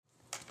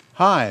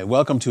Hi,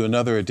 welcome to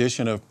another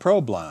edition of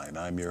ProBlind.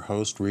 I'm your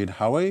host, Reed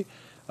Howie.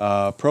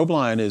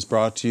 ProBlind is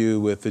brought to you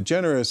with the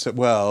generous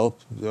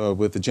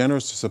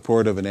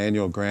support of an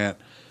annual grant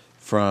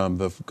from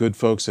the good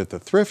folks at the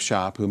Thrift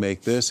Shop who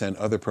make this and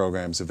other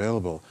programs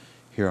available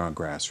here on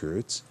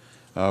Grassroots.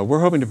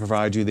 We're hoping to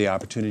provide you the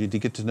opportunity to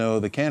get to know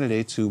the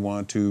candidates who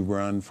want to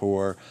run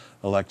for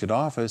elected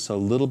office a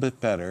little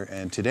bit better.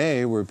 And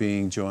today we're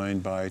being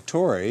joined by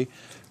Tori,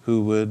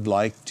 who would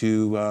like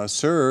to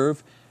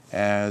serve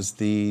as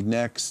the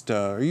next,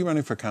 are you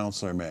running for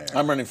council or mayor?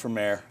 I'm running for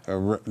mayor.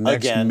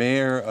 Next Again.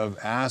 mayor of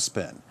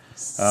Aspen.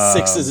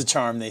 Six is a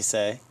charm, they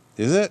say.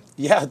 Is it?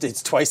 Yeah,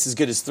 it's twice as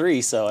good as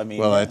three, so I mean.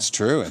 Well, yeah. that's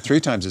true, and 3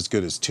 times as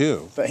good as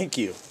 2. Thank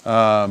you.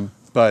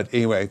 But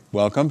anyway,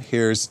 welcome.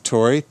 Here's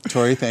Tori.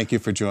 Tori, thank you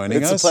for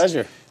joining us. It's a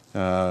pleasure.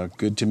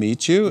 Good to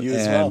meet you. You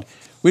as and well.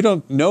 we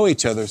don't know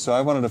each other, so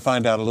I wanted to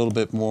find out a little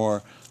bit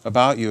more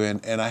about you.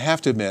 And I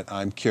have to admit,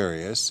 I'm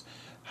curious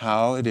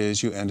how it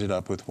is you ended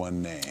up with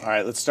one name. All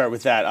right, let's start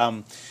with that.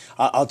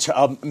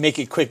 I'll make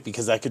it quick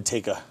because I could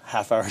take a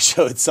half-hour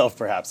show itself,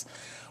 perhaps.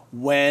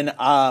 When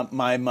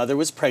my mother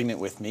was pregnant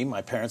with me,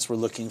 my parents were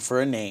looking for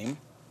a name.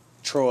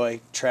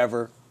 Troy,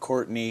 Trevor,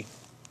 Courtney,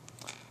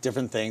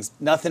 different things.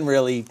 Nothing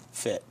really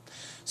fit.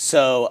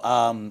 So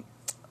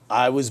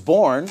I was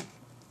born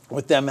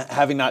with them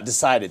having not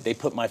decided. They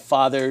put my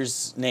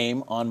father's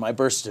name on my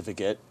birth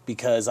certificate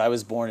because I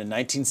was born in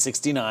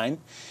 1969.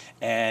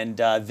 And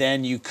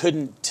then you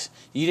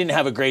didn't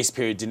have a grace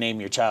period to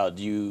name your child.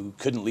 You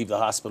couldn't leave the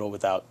hospital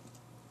without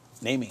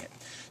naming it.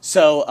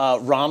 So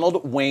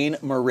Ronald Wayne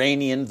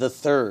Moranian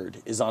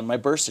III is on my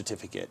birth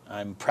certificate.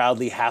 I'm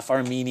proudly half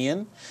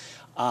Armenian.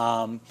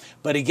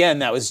 But again,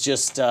 that was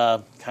just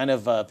kind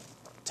of a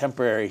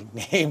temporary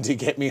name to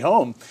get me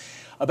home.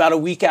 About a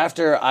week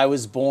after I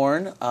was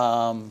born,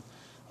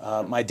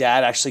 my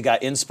dad actually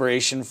got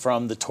inspiration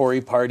from the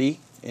Tory party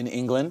in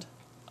England.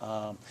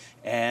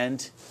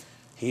 And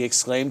he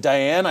exclaimed,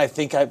 "Diane, I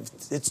think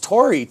it's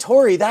Tory.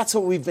 Tory, that's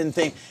what we've been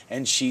thinking."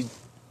 And she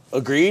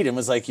agreed and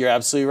was like, "You're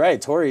absolutely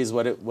right. Tory is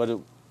what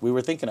we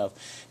were thinking of."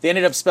 They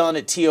ended up spelling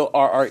it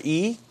Torre.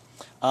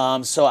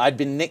 So I'd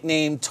been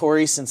nicknamed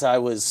Tori since I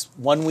was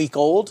 1 week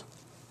old.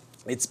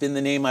 It's been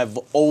the name I've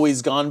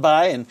always gone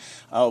by. And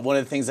one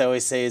of the things I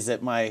always say is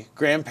that my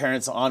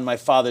grandparents on my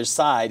father's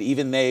side,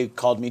 even they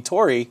called me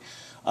Tori,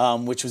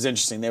 which was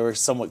interesting. They were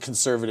somewhat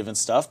conservative and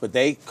stuff, but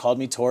they called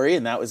me Tori,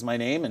 and that was my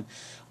name. And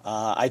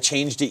I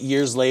changed it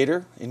years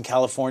later in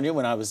California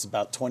when I was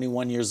about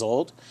 21 years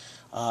old,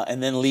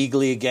 and then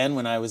legally again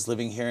when I was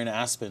living here in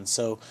Aspen.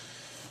 So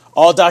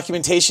all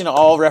documentation,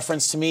 all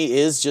reference to me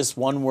is just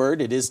one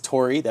word. It is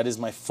Tori. That is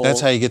my full. That's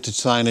how you get to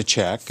sign a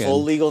check.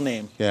 Full legal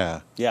name.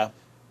 Yeah. Yeah.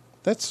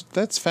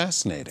 That's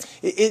fascinating.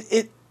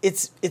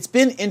 It's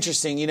been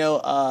interesting. You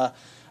know,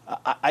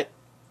 I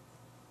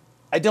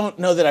don't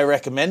know that I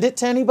recommend it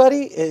to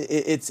anybody.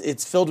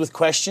 It's filled with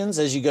questions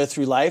as you go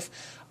through life.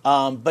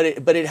 But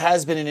it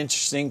has been an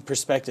interesting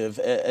perspective,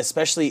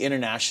 especially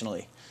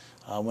internationally.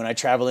 When I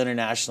travel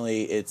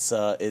internationally, it's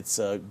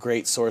a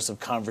great source of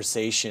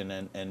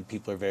conversation, and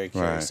people are very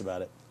curious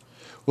about it.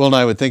 Well, and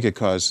I would think it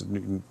caused,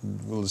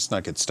 well, let's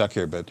not get stuck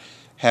here, but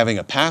having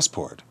a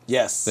passport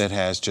Yes. that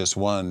has just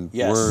one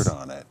Yes. word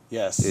on it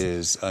Yes.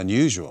 is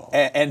unusual.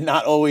 And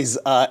not always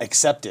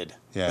accepted.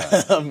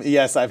 Yeah.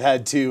 Yes, I've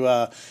had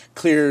to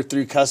clear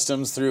through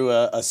customs through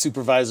a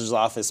supervisor's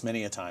office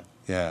many a time.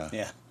 Yeah.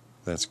 Yeah.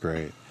 That's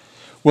great.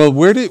 Well,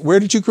 where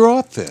did you grow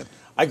up then?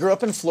 I grew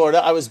up in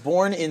Florida. I was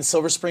born in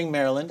Silver Spring,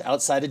 Maryland,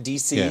 outside of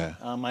D.C. Yeah.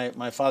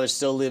 My father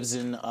still lives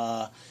in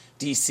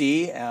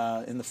D.C.,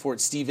 in the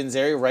Fort Stevens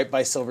area, right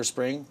by Silver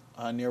Spring,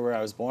 near where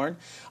I was born.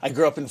 I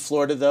grew up in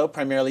Florida, though,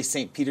 primarily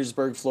St.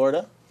 Petersburg,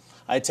 Florida.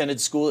 I attended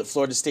school at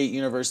Florida State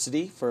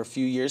University for a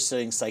few years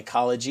studying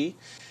psychology.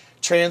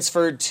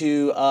 Transferred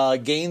to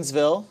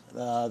Gainesville,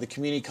 the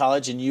community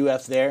college in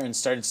UF there, and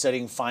started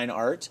studying fine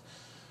art.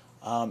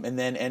 And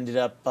then ended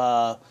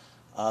up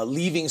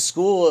leaving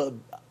school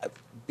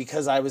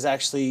because I was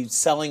actually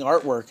selling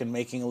artwork and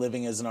making a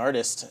living as an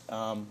artist.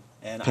 And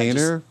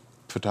Painter,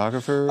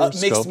 photographer,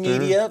 mixed sculptor?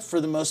 media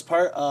for the most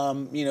part.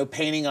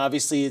 Painting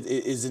obviously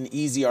is an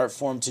easy art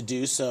form to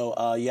do. So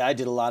I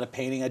did a lot of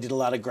painting. I did a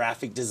lot of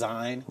graphic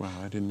design. Wow,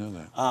 I didn't know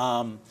that.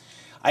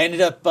 I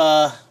ended up,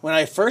 when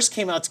I first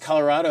came out to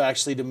Colorado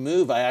actually to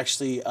move, I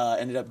actually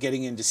ended up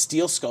getting into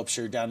steel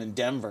sculpture down in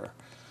Denver.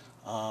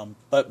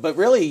 But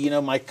really,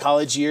 my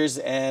college years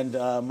and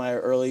my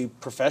early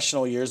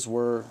professional years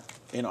were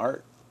in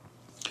art.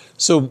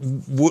 So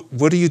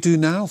what do you do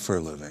now for a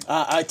living?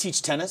 I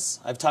teach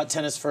tennis. I've taught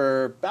tennis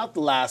for about the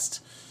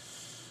last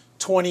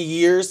 20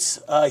 years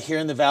here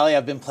in the Valley.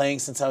 I've been playing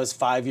since I was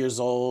 5 years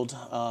old.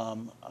 I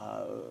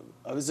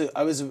was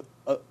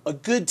a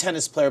good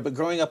tennis player, but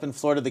growing up in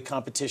Florida, the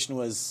competition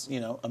was,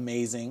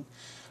 amazing.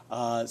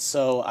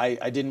 So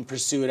I didn't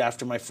pursue it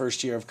after my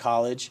first year of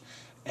college.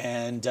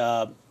 And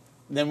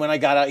then when I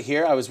got out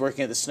here, I was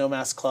working at the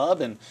Snowmass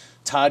Club, and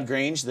Todd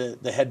Grange,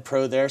 the head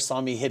pro there,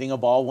 saw me hitting a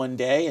ball one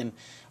day, and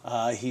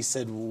he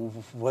said,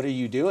 "What are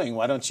you doing?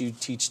 Why don't you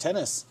teach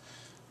tennis?"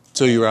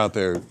 So you were out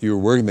there, you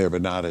were working there,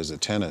 but not as a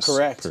tennis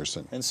Correct.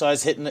 person. And so I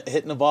was hitting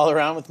the ball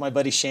around with my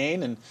buddy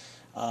Shane,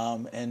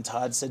 and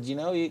Todd said, you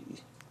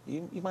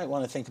might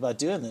want to think about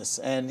doing this.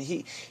 And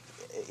he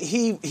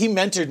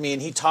mentored me,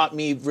 and he taught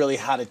me really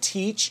how to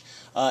teach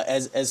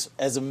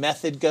as a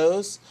method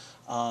goes.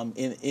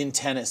 In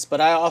tennis, but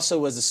I also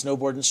was a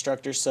snowboard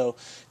instructor, so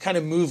kind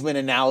of movement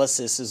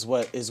analysis is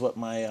what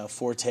my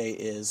forte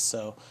is.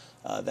 So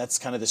that's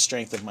kind of the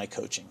strength of my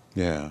coaching.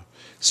 Yeah.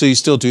 So you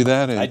still do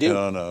that? I do.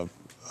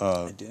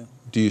 I do.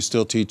 Do you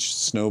still teach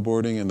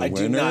snowboarding in the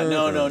winter? I do not.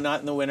 No, not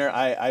in the winter.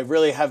 I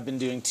really have been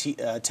doing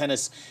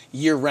tennis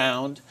year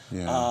round.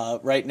 Yeah.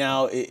 Right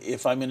now,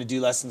 if I'm going to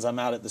do lessons, I'm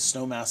out at the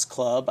Snowmass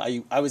Club.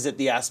 I was at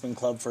the Aspen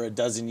Club for a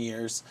dozen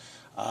years,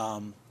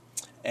 and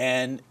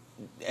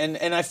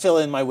I fill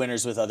in my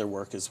winters with other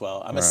work as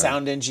well. I'm a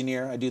sound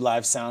engineer. I do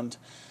live sound.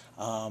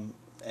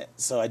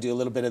 So I do a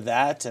little bit of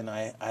that, and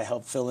I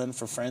help fill in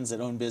for friends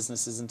that own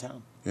businesses in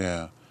town.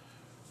 Yeah.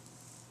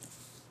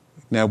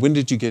 Now, when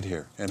did you get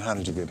here, and how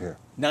did you get here?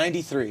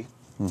 93.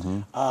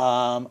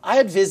 I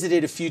had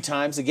visited a few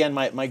times. Again,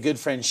 my good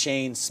friend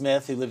Shane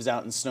Smith, who lives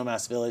out in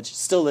Snowmass Village,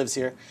 still lives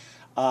here.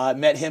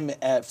 Met him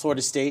at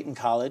Florida State in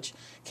college.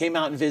 Came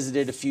out and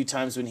visited a few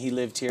times when he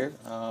lived here.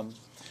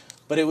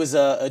 But it was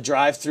a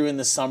drive-through in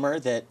the summer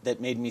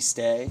that made me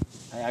stay.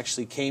 I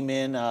actually came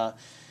in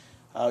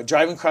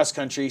driving cross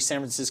country, San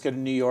Francisco to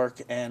New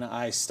York, and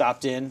I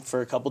stopped in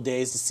for a couple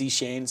days to see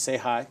Shane, say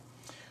hi.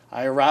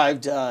 I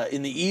arrived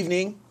in the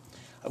evening.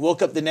 I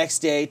woke up the next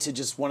day to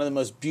just one of the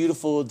most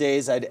beautiful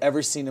days I'd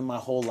ever seen in my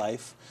whole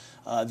life.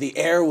 The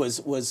air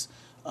was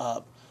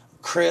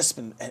crisp,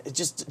 and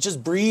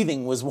just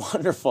breathing was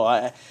wonderful.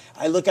 I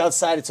look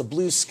outside, it's a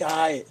blue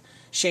sky.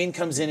 Shane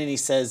comes in and he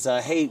says,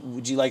 hey,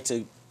 would you like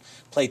to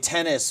play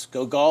tennis,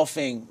 go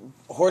golfing,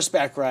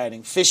 horseback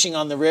riding, fishing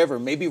on the river,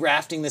 maybe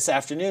rafting this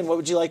afternoon? What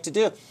would you like to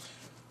do?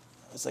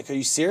 I was like, are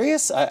you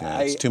serious?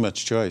 It's too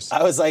much choice.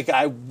 I was like,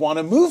 I want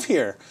to move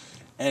here.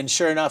 And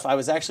sure enough, I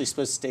was actually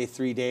supposed to stay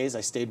 3 days.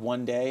 I stayed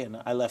 1 day,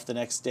 and I left the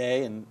next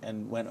day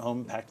and went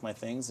home, packed my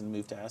things, and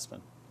moved to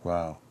Aspen.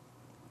 Wow.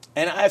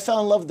 And I fell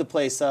in love with the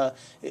place.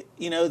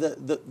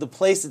 The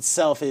place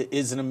itself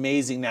is an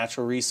amazing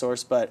natural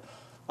resource, but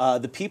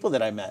the people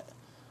that I met,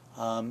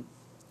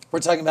 we're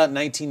talking about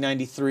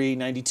 1993,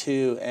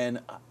 92,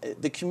 and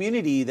the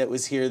community that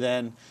was here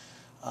then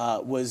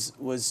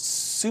was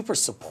super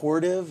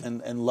supportive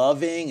and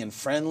loving and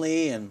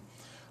friendly and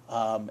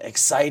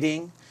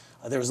exciting.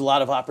 There was a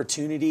lot of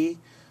opportunity.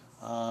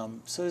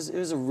 So it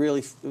was a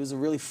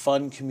really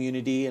fun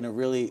community and a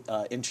really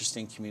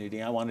interesting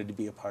community. I wanted to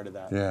be a part of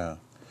that. Yeah.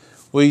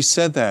 Well, you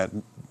said that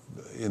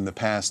in the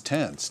past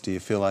tense. Do you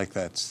feel like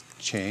that's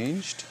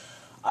changed?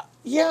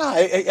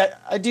 Yeah,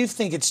 I do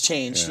think it's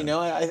changed. Yeah. You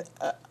know,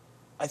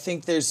 I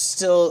think there's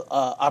still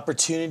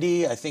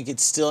opportunity. I think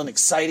it's still an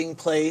exciting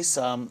place.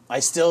 I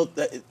still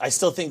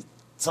think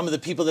some of the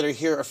people that are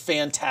here are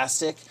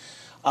fantastic,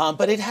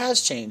 but it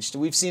has changed.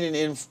 We've seen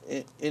an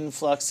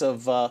influx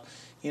of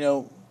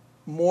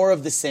more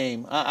of the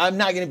same. I'm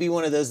not going to be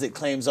one of those that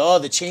claims, oh,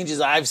 the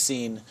changes I've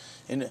seen,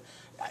 and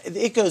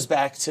it goes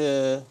back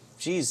to,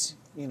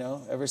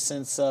 ever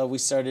since we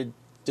started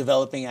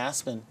developing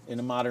Aspen in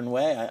a modern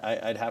way,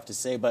 I'd have to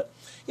say. But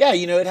yeah,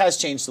 it has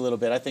changed a little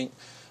bit. I think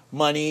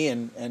money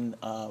and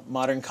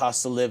modern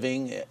cost of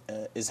living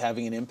is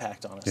having an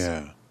impact on us.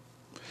 Yeah.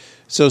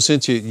 So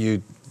since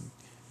you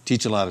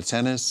teach a lot of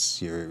tennis,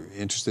 you're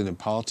interested in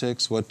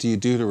politics, what do you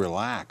do to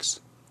relax?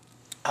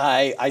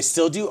 I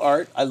still do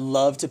art. I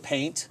love to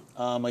paint.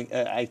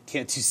 I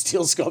can't do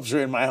steel sculpture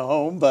in my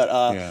home, but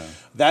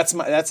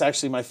that's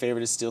actually my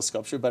favorite is steel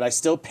sculpture. But I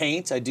still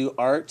paint. I do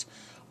art,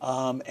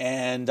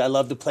 and I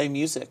love to play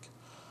music.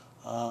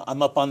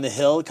 I'm up on the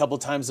hill a couple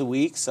times a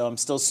week, so I'm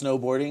still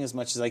snowboarding as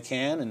much as I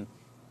can, and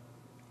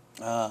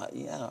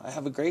I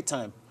have a great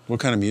time. What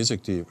kind of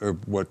music or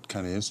what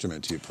kind of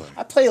instrument do you play?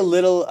 I play a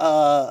little.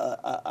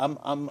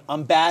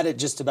 I'm bad at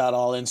just about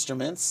all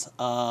instruments,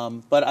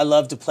 but I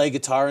love to play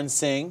guitar and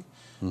sing.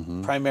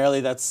 Mm-hmm.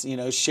 Primarily, that's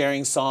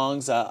sharing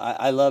songs.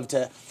 I love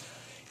to.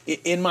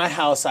 In my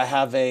house, I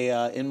have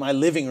in my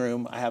living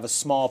room, I have a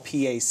small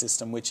PA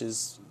system, which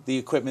is the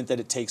equipment that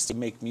it takes to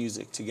make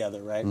music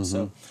together, right? Mm-hmm.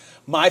 So,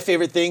 my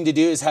favorite thing to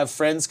do is have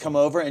friends come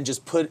over and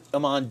just put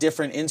them on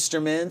different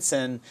instruments,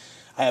 and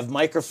I have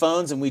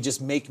microphones, and we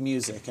just make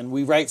music, and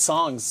we write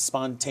songs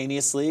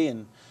spontaneously,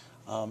 and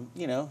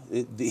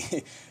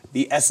the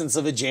essence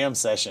of a jam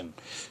session.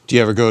 Do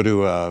you ever go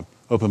to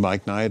open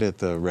mic night at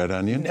the Red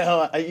Onion?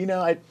 No,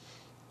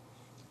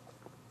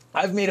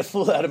 I've made a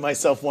fool out of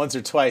myself once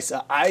or twice.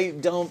 I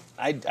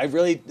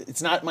really,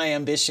 it's not my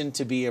ambition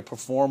to be a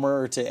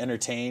performer or to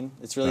entertain.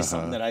 It's really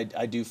something that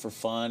I do for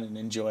fun and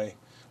enjoy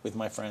with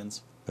my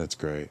friends. That's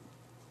great.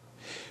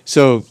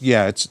 So,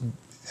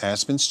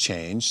 Aspen's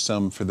changed,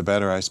 some for the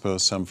better, I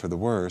suppose, some for the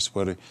worse.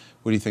 What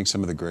do you think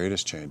some of the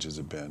greatest changes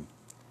have been?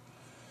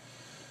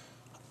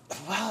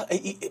 Well,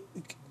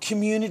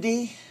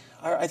 community.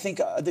 I think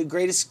the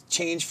greatest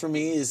change for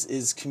me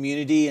is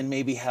community and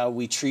maybe how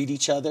we treat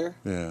each other.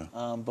 Yeah.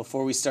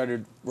 Before we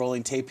started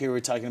rolling tape here, we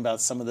were talking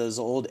about some of those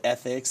old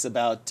ethics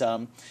about,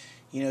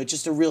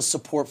 just a real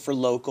support for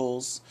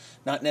locals,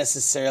 not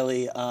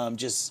necessarily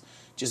just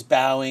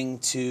bowing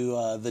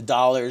to the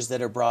dollars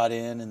that are brought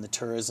in and the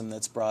tourism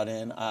that's brought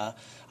in.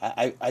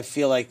 I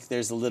feel like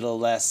there's a little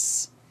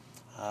less.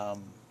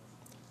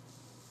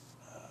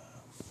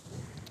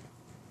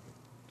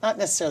 Not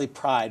necessarily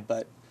pride,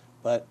 but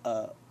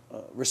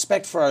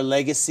respect for our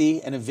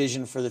legacy and a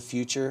vision for the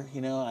future.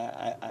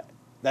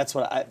 That's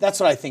what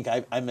I think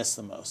I miss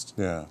the most.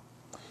 Yeah.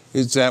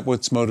 Is that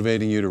what's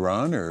motivating you to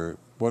run, or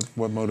what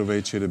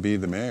motivates you to be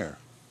the mayor?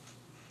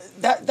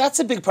 That's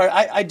a big part.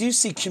 I do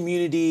see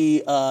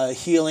community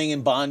healing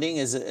and bonding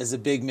as a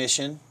big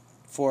mission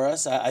for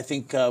us. I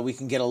think we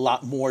can get a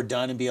lot more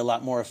done and be a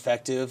lot more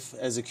effective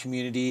as a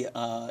community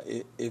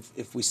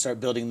if we start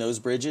building those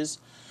bridges.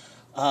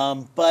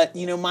 But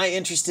my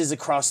interest is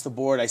across the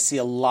board. I see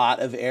a lot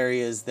of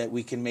areas that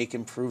we can make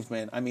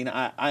improvement. I mean,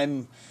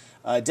 I'm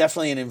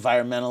definitely an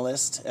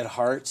environmentalist at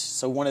heart.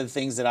 So one of the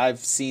things that I've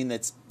seen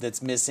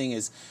that's missing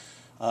is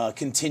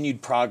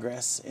continued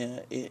progress.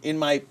 In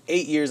my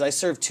 8 years, I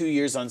served 2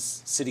 years on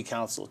city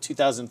council,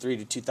 2003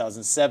 to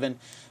 2007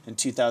 and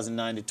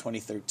 2009 to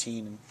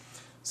 2013. And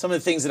some of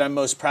the things that I'm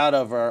most proud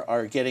of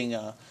are getting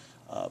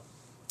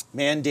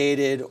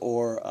mandated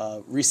or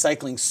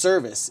recycling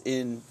service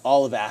in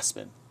all of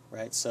Aspen,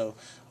 right? So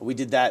we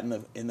did that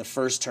in the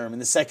first term. In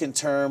the second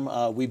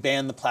term, we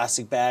banned the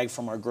plastic bag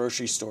from our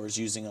grocery stores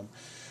using them.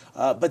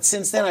 But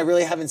since then, I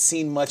really haven't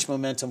seen much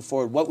momentum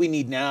forward. What we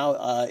need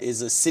now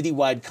is a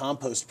citywide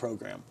compost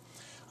program.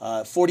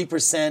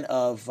 40%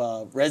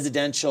 of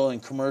residential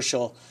and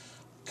commercial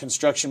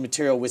construction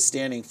material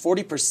withstanding,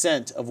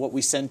 40% of what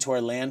we send to our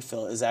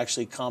landfill is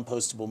actually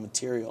compostable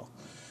material.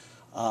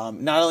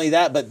 Not only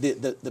that, but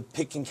the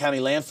Pitkin County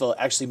landfill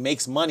actually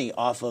makes money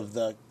off of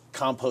the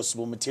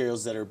compostable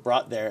materials that are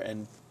brought there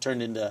and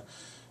turned into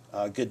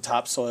good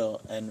topsoil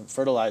and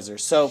fertilizer.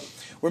 So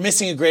we're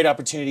missing a great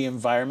opportunity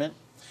environment.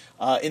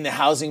 In the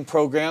housing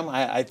program,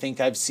 I think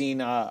I've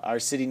seen our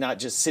city not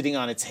just sitting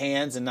on its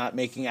hands and not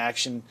making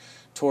action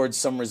towards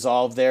some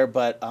resolve there,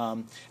 but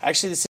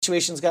actually the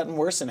situation's gotten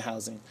worse in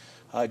housing.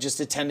 Just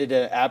attended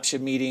an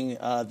APSHA meeting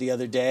the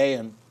other day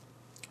and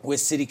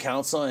with City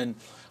Council, and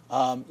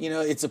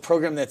it's a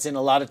program that's in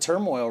a lot of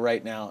turmoil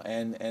right now,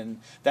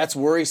 and that's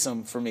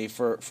worrisome for me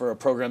for a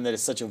program that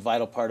is such a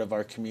vital part of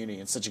our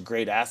community and such a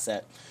great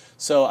asset.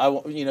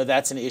 So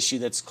that's an issue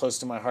that's close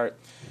to my heart.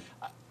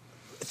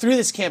 Through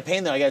this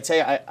campaign, though, I got to tell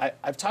you,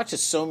 I've talked to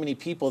so many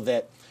people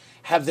that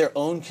have their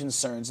own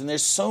concerns, and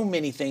there's so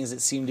many things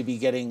that seem to be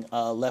getting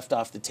left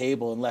off the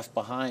table and left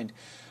behind,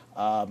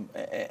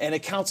 and a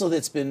council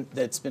that's been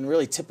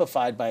really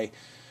typified by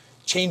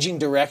changing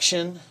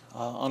direction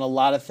on a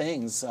lot of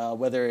things,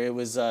 whether it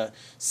was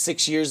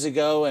 6 years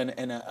ago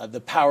and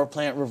the power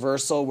plant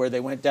reversal where they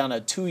went down a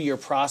 2-year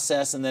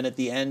process and then at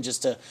the end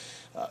just to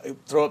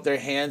throw up their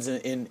hands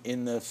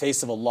in the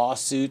face of a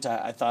lawsuit.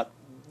 I thought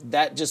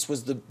that just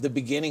was the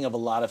beginning of a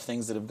lot of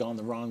things that have gone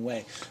the wrong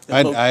way.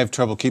 I have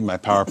trouble keeping my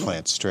power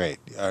plant straight.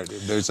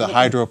 There's a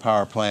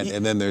hydropower plant,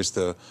 and then there's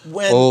the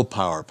old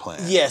power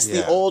plant. Yes,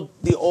 yeah.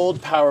 the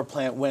old power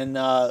plant when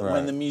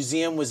Right. the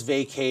museum was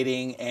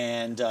vacating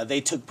and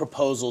they took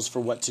proposals for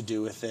what to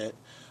do with it.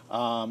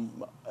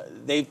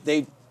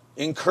 They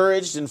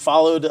encouraged and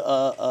followed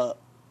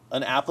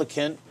an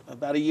applicant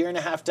about 1.5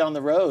 years down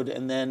the road,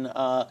 and then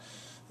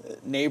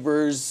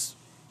neighbors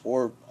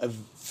or a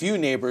few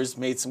neighbors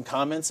made some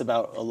comments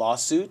about a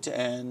lawsuit,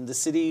 and the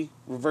city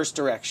reversed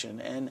direction.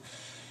 And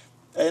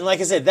like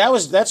I said,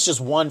 that's just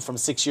one from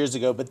 6 years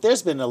ago, but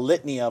there's been a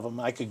litany of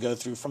them I could go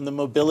through, from the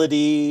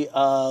mobility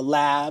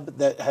lab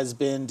that has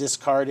been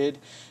discarded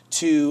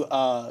to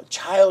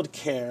child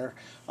care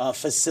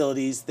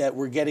facilities that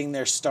were getting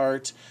their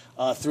start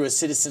through a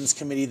citizens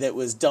committee that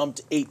was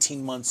dumped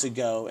 18 months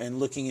ago and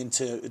looking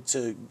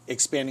into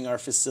expanding our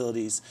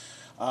facilities.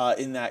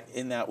 In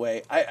that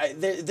way,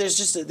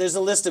 there's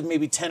a list of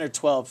maybe 10 or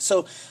 12.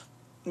 So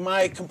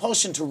my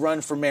compulsion to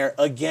run for mayor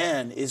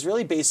again is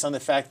really based on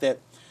the fact that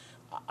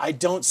I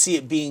don't see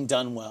it being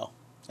done well.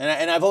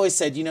 And I've always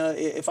said,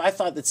 if I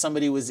thought that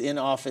somebody was in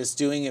office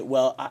doing it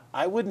well,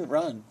 I wouldn't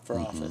run for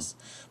office.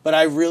 But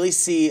I really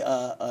see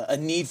a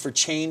need for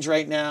change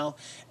right now,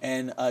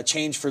 and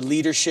change for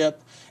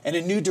leadership and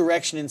a new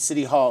direction in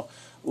City Hall.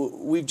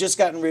 We've just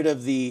gotten rid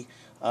of the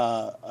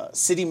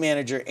city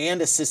manager and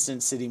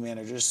assistant city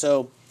manager.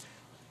 So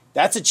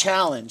that's a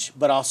challenge,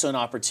 but also an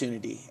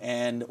opportunity.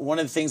 And one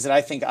of the things that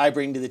I think I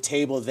bring to the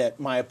table that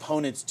my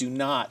opponents do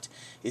not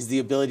is the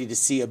ability to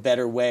see a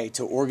better way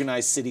to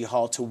organize City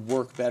Hall to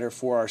work better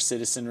for our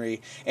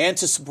citizenry and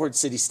to support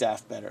city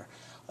staff better.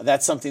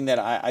 That's something that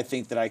I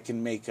think that I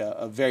can make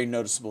a very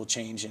noticeable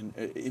change in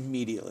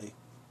immediately.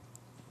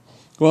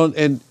 Well,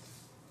 and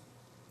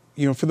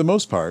for the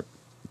most part,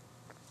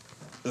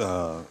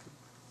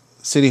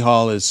 City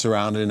Hall is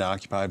surrounded and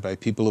occupied by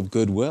people of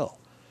goodwill,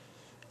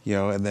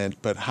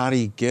 but how do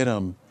you get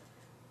them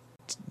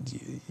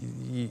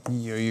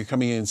you're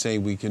coming in and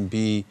saying we can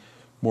be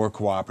more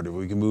cooperative,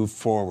 we can move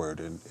forward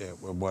and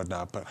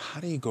whatnot. But how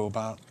do you go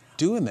about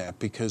doing that?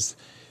 Because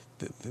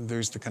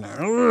there's the kind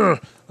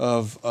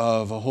of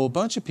a whole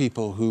bunch of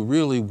people who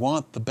really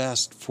want the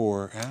best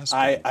for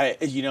Aspen.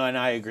 And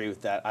I agree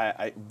with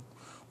that.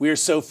 We are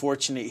so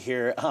fortunate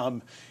here.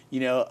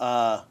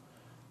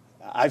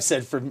 I've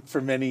said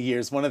for many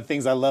years, one of the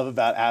things I love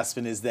about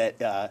Aspen is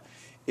that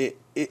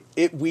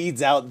it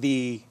weeds out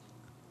the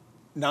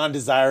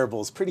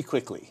non-desirables pretty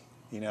quickly.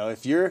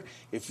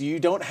 If you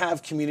don't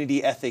have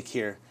community ethic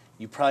here,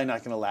 you're probably not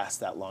going to last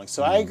that long.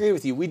 So I agree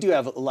with you. We do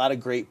have a lot of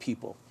great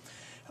people.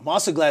 I'm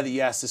also glad that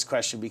you asked this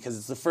question because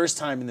it's the first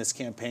time in this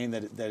campaign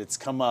that it's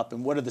come up.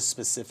 And what are the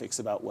specifics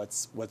about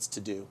what's to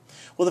do?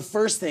 Well, the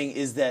first thing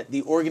is that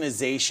the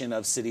organization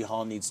of City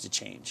Hall needs to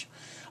change.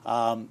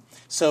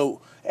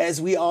 So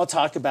as we all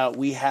talk about,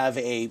 we have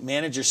a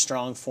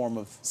manager-strong form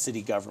of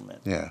city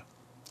government. Yeah.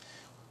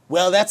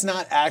 Well, that's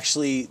not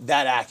actually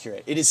that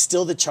accurate. It is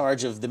still the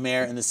charge of the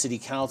mayor and the city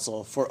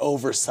council for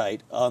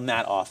oversight on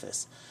that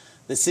office.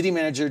 The city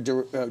manager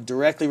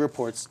directly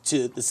reports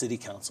to the city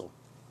council.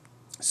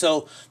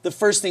 So the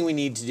first thing we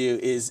need to do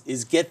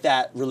is get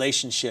that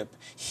relationship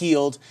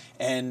healed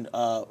and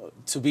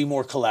to be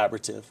more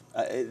collaborative.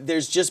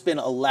 There's just been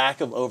a lack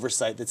of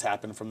oversight that's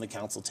happened from the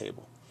council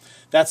table.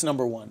 That's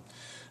number one.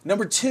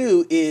 Number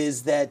two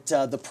is that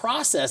the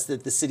process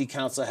that the city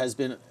council has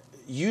been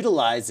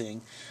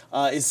utilizing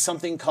is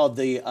something called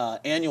the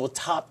annual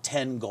top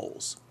 10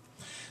 goals.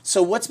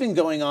 So what's been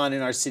going on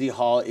in our city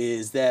hall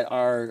is that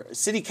our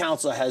city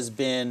council has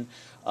been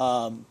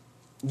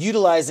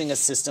utilizing a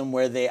system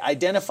where they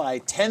identify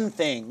 10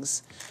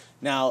 things.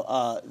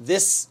 Now,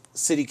 this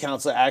city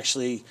council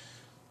actually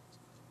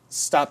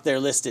stopped their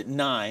list at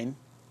 9.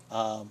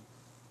 I'm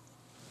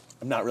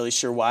not really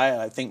sure why.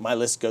 I think my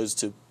list goes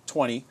to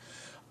 20.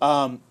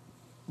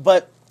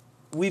 But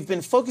we've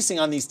been focusing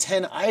on these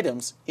 10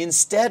 items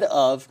instead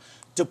of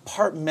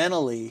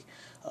departmentally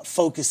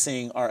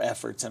focusing our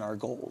efforts and our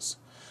goals.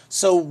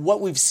 So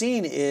what we've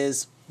seen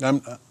is...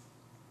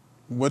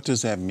 what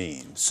does that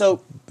mean?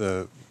 So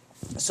the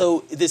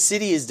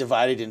city is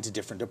divided into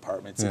different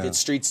departments. Yeah. If it's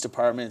streets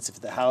departments, if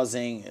it's the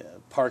housing,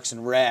 parks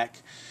and rec.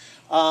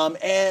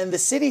 And the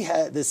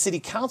city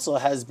council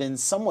has been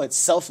somewhat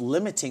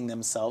self-limiting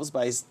themselves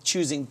by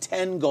choosing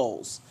 10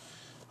 goals.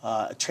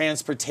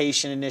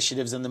 Transportation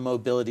initiatives and the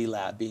mobility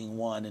lab being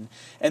one.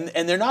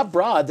 And they're not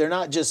broad. They're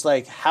not just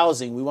like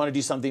housing. We want to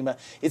do something, but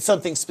it's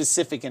something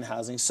specific in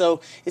housing.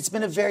 So it's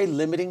been a very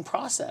limiting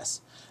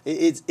process.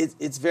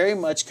 It's very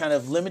much kind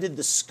of limited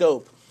the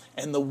scope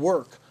and the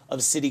work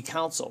of city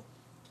council.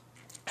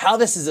 How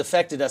this has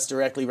affected us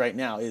directly right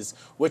now is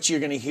what you're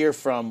going to hear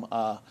from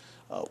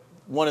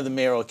one of the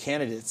mayoral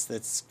candidates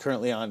that's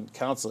currently on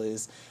council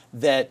is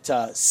that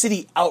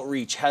city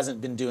outreach hasn't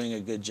been doing a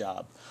good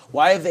job.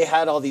 Why have they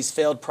had all these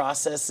failed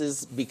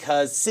processes?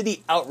 Because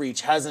city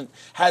outreach hasn't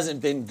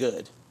been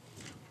good.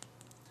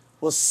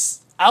 Well,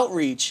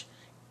 outreach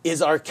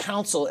is our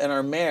council and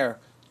our mayor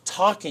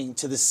talking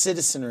to the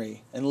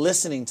citizenry and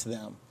listening to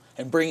them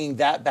and bringing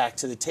that back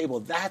to the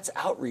table. That's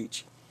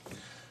outreach.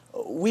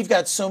 We've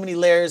got so many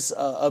layers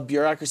of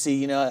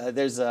bureaucracy.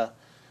 There's a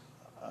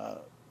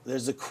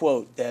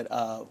quote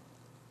that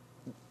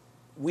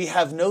we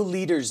have no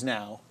leaders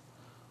now.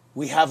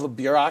 We have a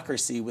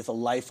bureaucracy with a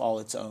life all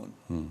its own.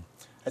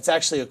 That's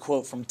actually a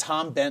quote from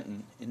Tom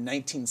Benton in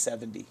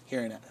 1970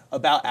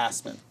 about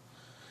Aspen.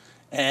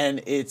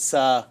 And it's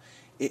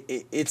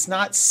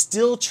not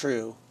still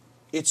true.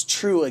 It's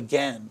true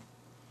again.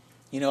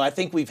 I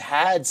think we've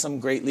had some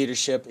great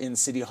leadership in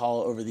City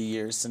Hall over the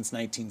years since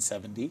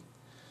 1970.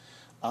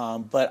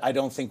 But I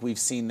don't think we've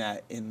seen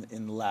that in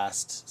the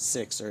last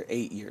 6 or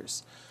 8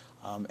 years.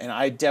 And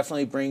I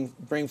definitely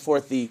bring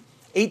forth the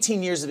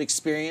 18 years of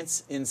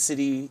experience in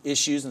city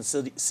issues and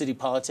city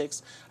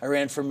politics. I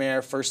ran for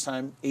mayor first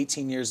time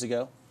 18 years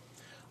ago.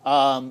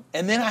 And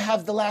then I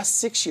have the last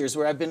 6 years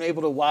where I've been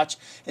able to watch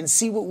and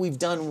see what we've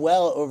done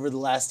well over the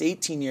last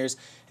 18 years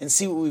and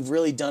see what we've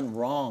really done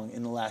wrong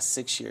in the last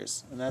 6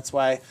 years. And that's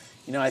why,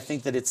 I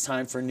think that it's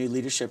time for new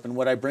leadership. And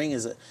what I bring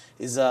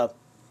is a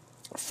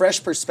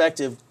fresh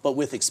perspective, but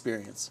with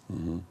experience.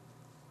 Mm-hmm.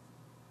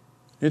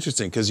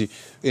 Interesting, because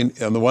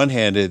on the one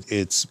hand,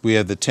 we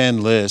have the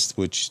 10 list,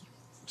 which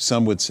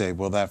some would say,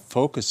 well, that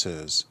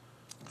focuses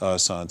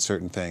us on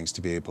certain things to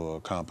be able to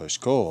accomplish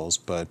goals,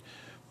 but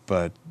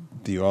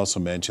you also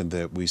mentioned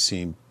that we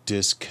seem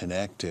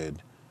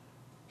disconnected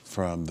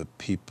from the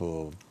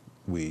people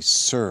we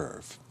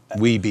serve,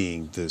 we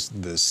being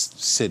this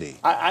city.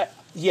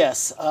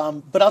 Yes,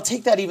 but I'll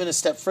take that even a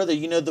step further.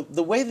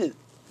 The way that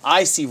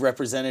I see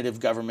representative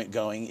government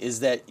going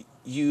is that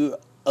you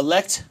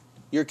elect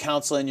your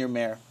council and your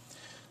mayor.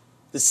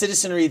 The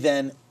citizenry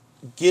then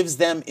gives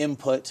them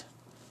input.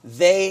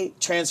 They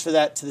transfer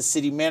that to the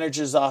city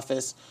manager's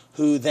office,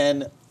 who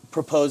then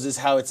proposes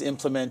how it's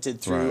implemented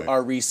through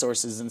our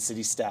resources and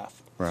city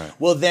staff. Right.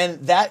 Well, then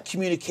that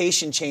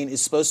communication chain is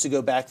supposed to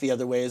go back the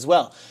other way as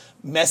well.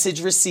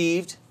 Message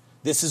received,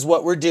 this is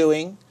what we're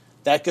doing.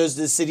 That goes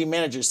to the city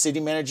manager.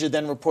 City manager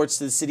then reports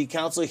to the city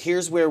council.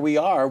 Here's where we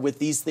are with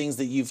these things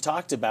that you've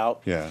talked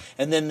about. Yeah.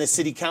 And then the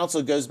city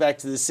council goes back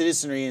to the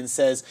citizenry and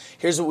says,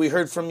 here's what we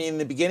heard from you in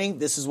the beginning.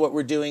 This is what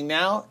we're doing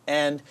now.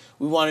 And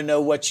we want to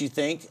know what you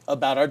think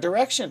about our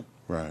direction.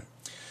 Right.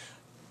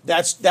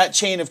 That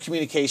chain of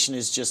communication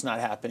is just not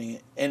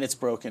happening, and it's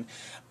broken.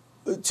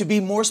 To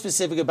be more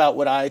specific about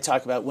what I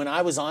talk about, when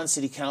I was on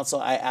city council,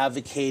 I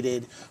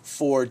advocated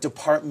for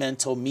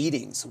departmental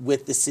meetings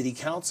with the city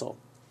council.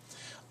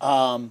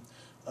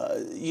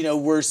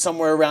 We're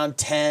somewhere around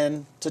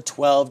 10 to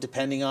 12,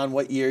 depending on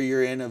what year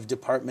you're in, of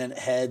department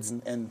heads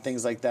and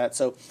things like that.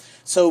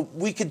 So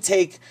we could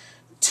take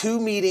 2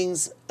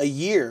 meetings a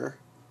year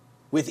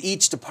with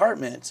each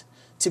department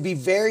to be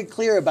very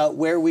clear about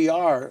where we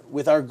are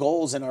with our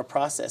goals and our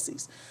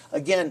processes.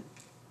 Again,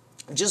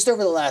 just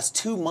over the last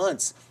 2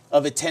 months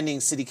of attending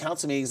city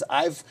council meetings,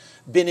 I've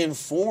been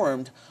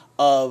informed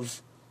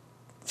of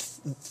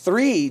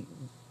 3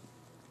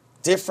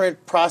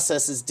 different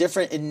processes,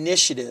 different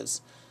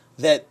initiatives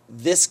that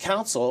this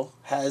council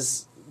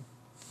has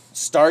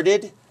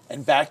started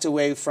and backed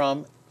away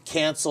from,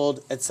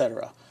 canceled,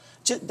 etc.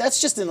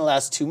 That's just in the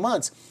last 2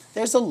 months.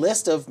 There's a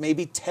list of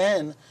maybe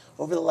 10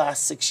 over the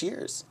last 6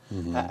 years.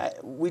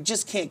 We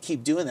just can't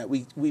keep doing that.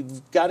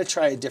 We've got to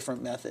try a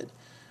different method.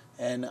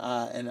 And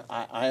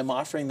I am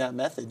offering that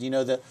method.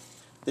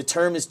 The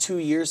term is 2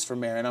 years for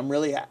mayor, and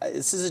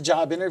this is a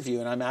job interview,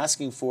 and I'm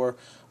asking for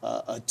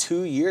a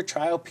 2-year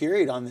trial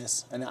period on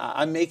this. And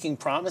I'm making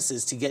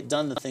promises to get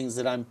done the things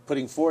that I'm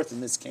putting forth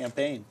in this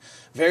campaign.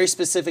 Very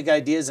specific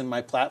ideas in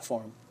my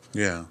platform.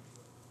 Yeah.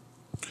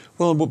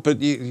 Well, but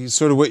you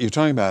sort of what you're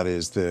talking about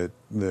is that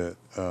the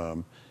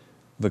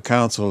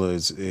council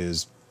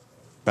is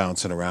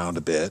bouncing around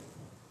a bit,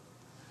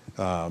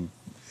 and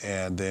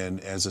then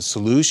as a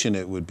solution,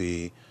 it would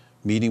be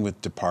meeting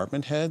with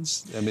department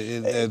heads. I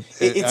mean,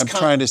 I'm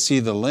trying to see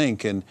the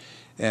link, and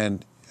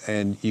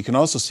you can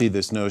also see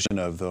this notion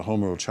of the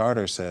Home Rule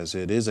Charter says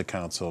it is a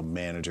council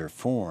manager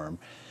form,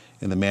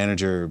 and the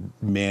manager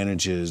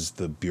manages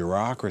the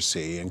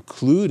bureaucracy,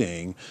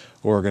 including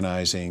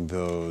organizing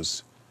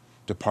those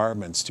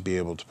departments to be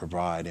able to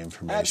provide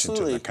information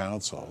to the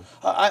council.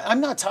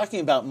 I'm not talking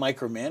about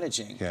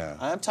micromanaging. Yeah.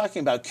 I'm talking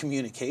about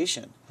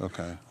communication.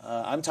 Okay.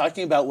 I'm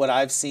talking about what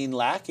I've seen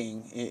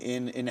lacking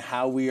in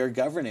how we are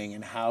governing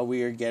and how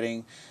we are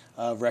getting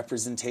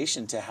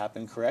representation to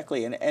happen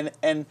correctly.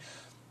 And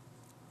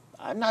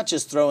I'm not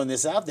just throwing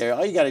this out there.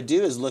 All you got to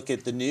do is look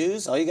at the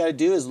news. All you got to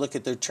do is look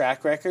at the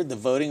track record, the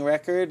voting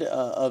record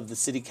of the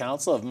city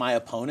council, of my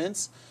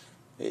opponents.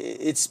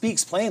 It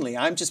speaks plainly.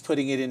 I'm just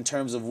putting it in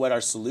terms of what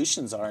our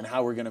solutions are and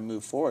how we're going to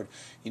move forward.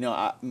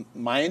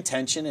 My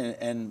intention,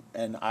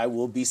 and I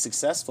will be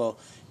successful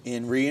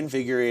in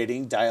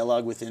reinvigorating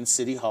dialogue within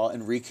City Hall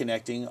and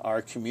reconnecting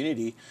our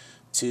community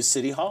to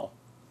City Hall.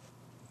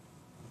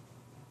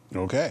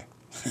 Okay.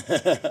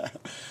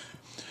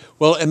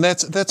 Well, and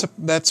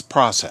that's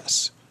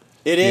process.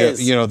 It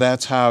is.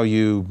 That's how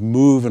you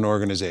move an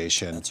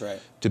organization. That's right.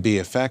 To be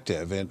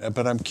effective.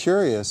 But I'm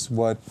curious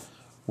what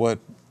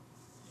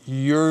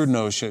your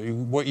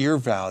notion, what your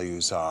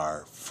values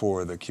are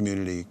for the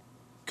community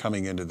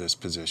coming into this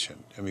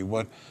position. I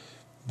mean,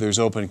 there's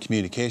open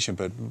communication,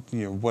 but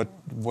what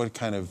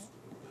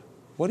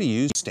do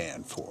you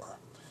stand for?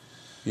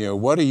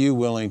 What are you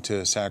willing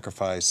to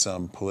sacrifice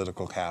some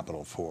political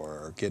capital for,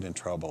 or get in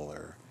trouble,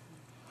 or?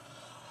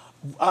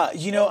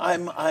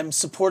 I'm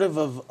supportive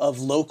of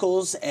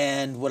locals,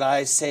 and what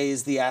I say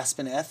is the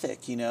Aspen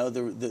ethic.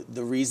 The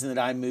reason that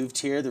I moved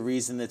here, the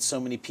reason that so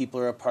many people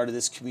are a part of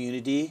this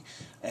community,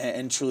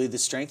 and truly the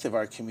strength of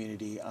our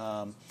community.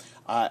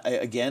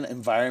 Again,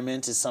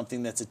 environment is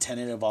something that's a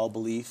tenet of all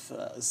belief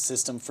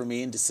system for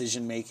me in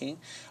decision making.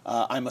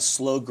 I'm a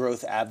slow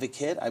growth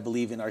advocate. I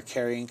believe in our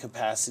carrying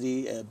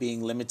capacity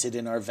being limited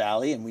in our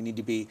valley, and we need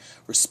to be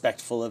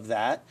respectful of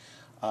that.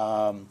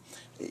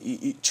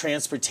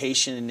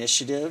 Transportation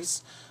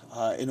initiatives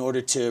in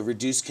order to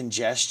reduce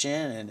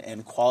congestion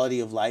and quality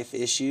of life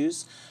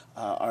issues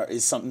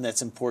is something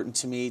that's important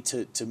to me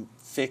to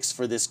fix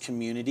for this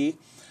community.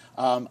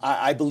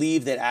 I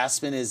believe that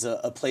Aspen is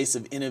a place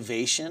of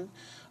innovation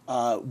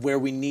where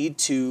we need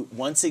to,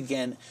 once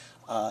again,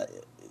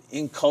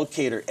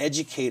 inculcate or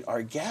educate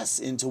our guests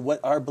into what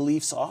our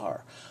beliefs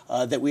are,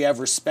 that we have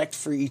respect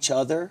for each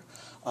other.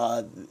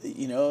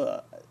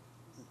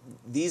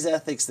 These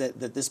ethics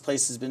that this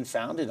place has been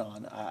founded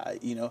on.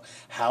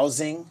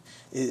 Housing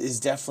is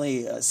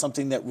definitely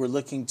something that we're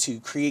looking to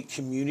create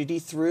community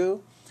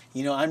through.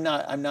 I'm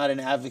not an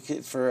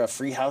advocate for a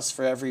free house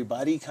for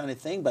everybody kind of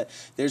thing, but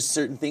there's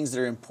certain things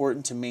that are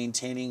important to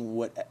maintaining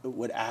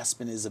what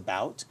Aspen is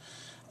about.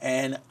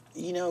 And,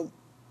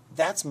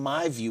 that's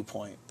my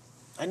viewpoint.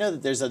 I know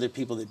that there's other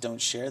people that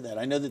don't share that.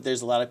 I know that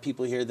there's a lot of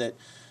people here that,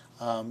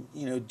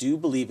 do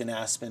believe in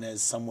Aspen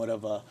as somewhat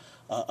of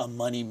a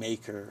money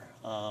maker,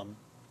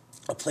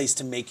 a place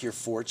to make your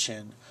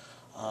fortune.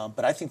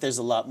 But I think there's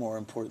a lot more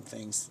important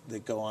things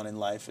that go on in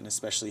life, and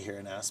especially here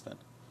in Aspen.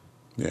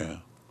 Yeah.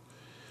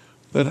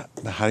 But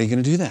how are you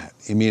going to do that?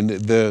 I mean,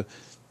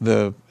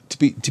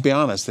 to be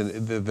honest,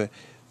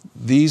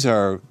 these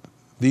are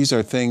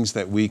things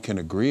that we can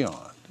agree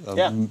on.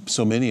 Yeah.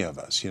 So many of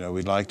us,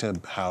 we'd like to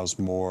house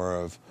more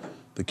of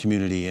the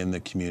community in the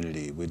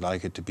community. We'd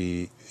like it to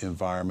be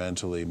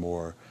environmentally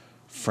more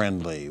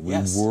friendly. We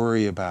Yes.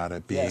 worry about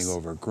it being Yes.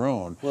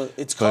 overgrown. Well,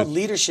 it's called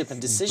leadership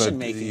and decision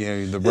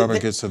making. The rubber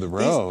gets to the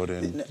road,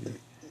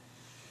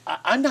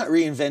 I'm not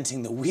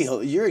reinventing the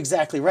wheel. You're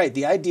exactly right.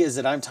 The ideas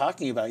that I'm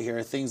talking about here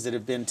are things that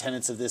have been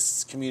tenets of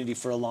this community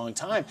for a long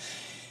time.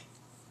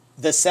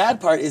 The sad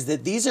part is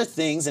that these are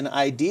things and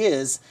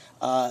ideas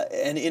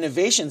and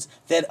innovations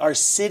that are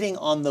sitting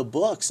on the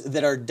books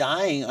that are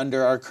dying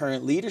under our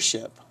current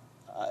leadership.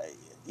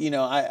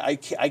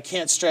 I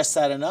can't stress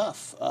that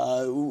enough.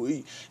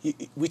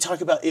 We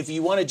talk about, if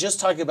you want to just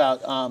talk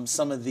about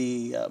some of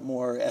the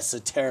more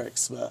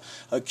esoterics,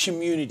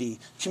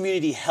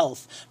 community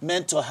health,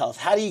 mental health.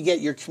 How do you get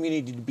your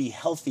community to be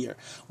healthier?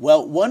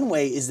 Well, one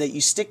way is that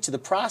you stick to the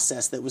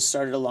process that was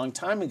started a long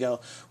time ago,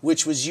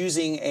 which was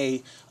using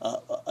a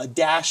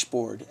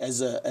dashboard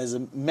as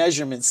a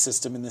measurement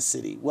system in the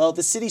city. Well,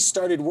 the city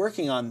started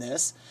working on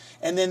this,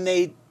 and then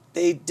they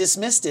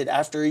dismissed it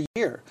after a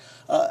year.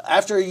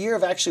 After a year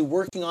of actually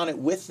working on it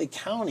with the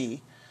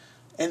county,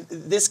 and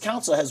this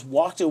council has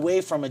walked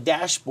away from a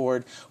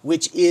dashboard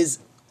which is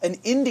an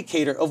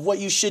indicator of what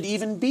you should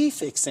even be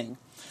fixing.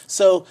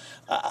 So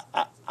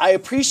I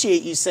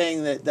appreciate you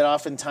saying that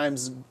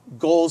oftentimes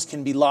goals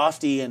can be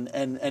lofty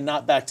and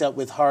not backed up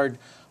with hard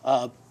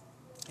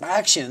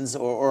actions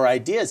or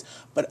ideas,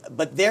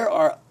 but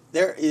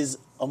there is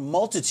a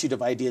multitude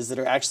of ideas that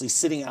are actually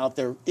sitting out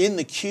there in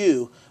the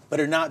queue but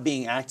are not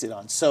being acted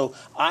on. So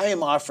I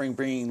am offering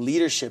bringing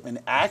leadership and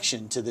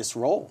action to this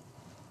role.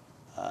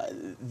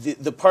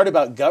 The part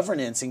about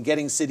governance and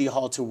getting City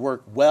Hall to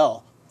work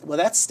well,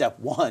 that's step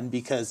one,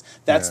 because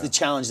that's the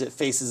challenge that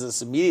faces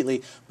us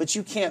immediately. But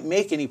you can't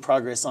make any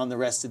progress on the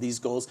rest of these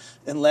goals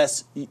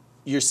unless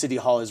your City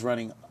Hall is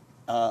running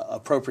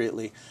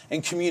appropriately.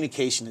 And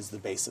communication is the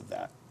base of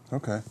that.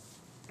 Okay.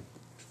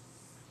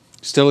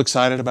 Still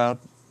excited about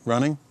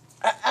running?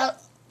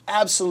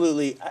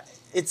 Absolutely.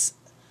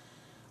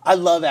 I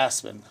love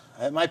Aspen.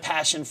 My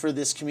passion for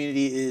this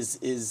community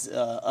is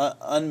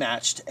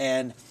unmatched,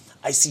 and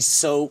I see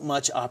so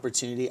much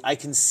opportunity. I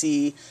can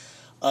see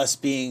us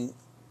being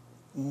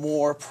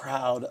more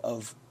proud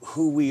of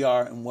who we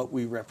are and what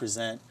we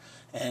represent.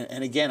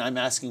 And again, I'm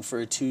asking for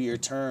a 2-year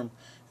term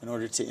in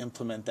order to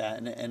implement that,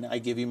 and I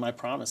give you my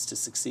promise to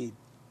succeed.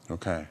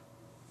 Okay.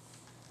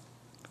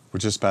 We're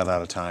just about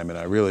out of time, and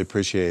I really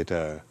appreciate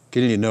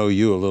getting to know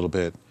you a little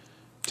bit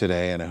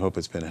today, and I hope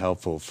it's been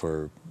helpful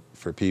for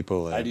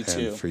people and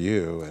for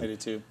you. And, I do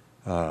too.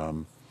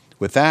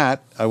 With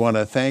that, I want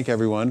to thank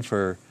everyone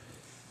for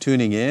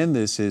tuning in.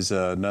 This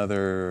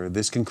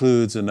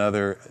concludes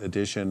another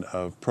edition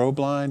of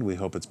ProBlind. We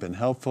hope it's been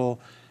helpful,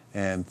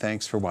 and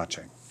thanks for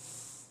watching.